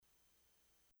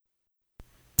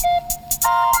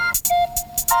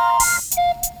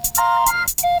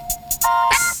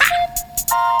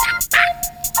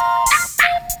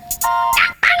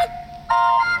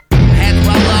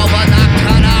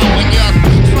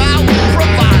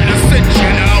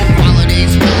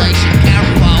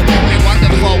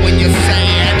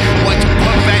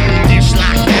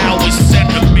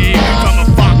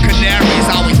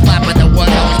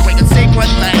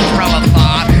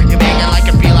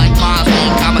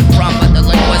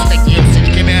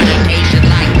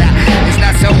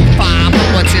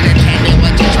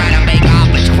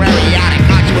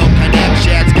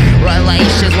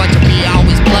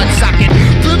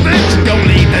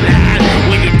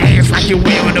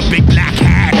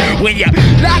When you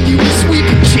like you be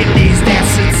sweeping chimneys,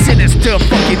 dancing sinister,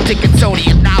 fucking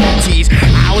Dickinsonian novelties.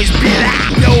 I always be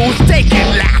like those taking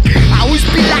like, I always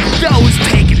be like those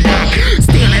taking like,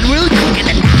 stealing real quick in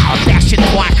the now, dashing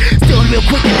twice, stealing real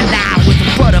quick in the now with a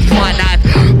butterfly knife,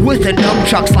 with the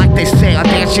nunchucks like they say, I'm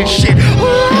dancing shit.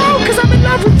 Oh, cause I'm in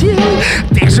love with you.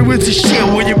 Dancing with the shit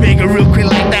when you make it real quick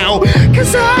like that. Oh,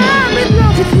 cause I'm in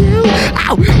love with you.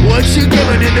 Ow, what you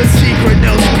giving in the secret,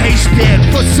 no space there,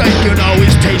 forsaken,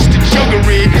 always tasting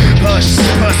sugary,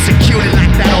 persecuted like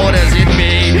that orders in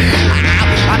me.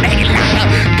 Ow, I'm making like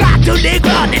a cartoon nigga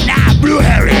on the night, blue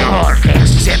hairy horse,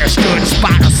 sinister in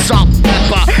spot of salt and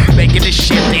pepper, making this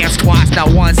shit dance twice,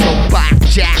 not once, so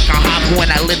blackjack, I'll hop when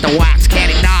I lit the wax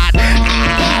candy nod.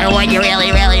 Would you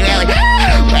really, would you really,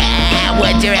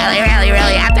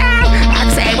 I'm down,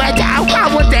 I'm saying we're down,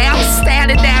 one day I was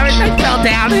standing there and I fell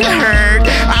down and hurt.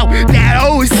 Oh, that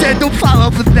always said don't fall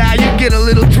for that, you get a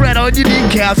little dread on your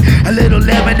kneecaps, a little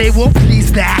lemonade won't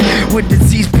please that, when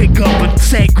disease pick up and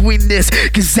sanguineness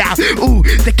gets out, ooh,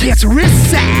 the cancerous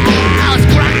cells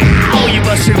growl, you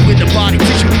must have with the body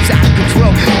tissue moves out of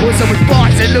control, what's up with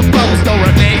bars and the bubbles don't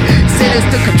remain,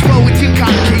 sinister control with your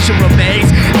complication remains.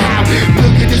 Ow,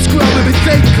 look at this scrub,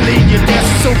 everything clean, you're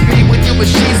dancing so mean when your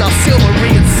machines are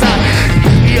silvery inside,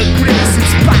 give me a grimacing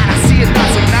spot, I see it not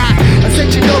so not, I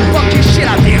said you know fuck your shit,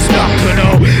 I dance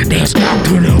nocturnal, dance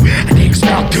nocturnal, I dance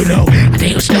nocturnal, I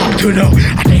dance nocturnal,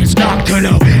 I dance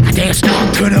nocturnal, I dance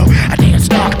nocturnal, I dance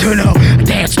nocturnal, I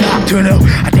dance nocturnal,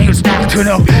 I dance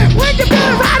nocturnal. When you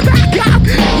burn right back up,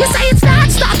 you say it's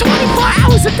non-stop 24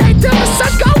 hours a day till the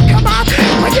sun go come up.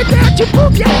 When you're dead, you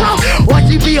poop your bro. Watch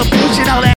you be a bullshit all that.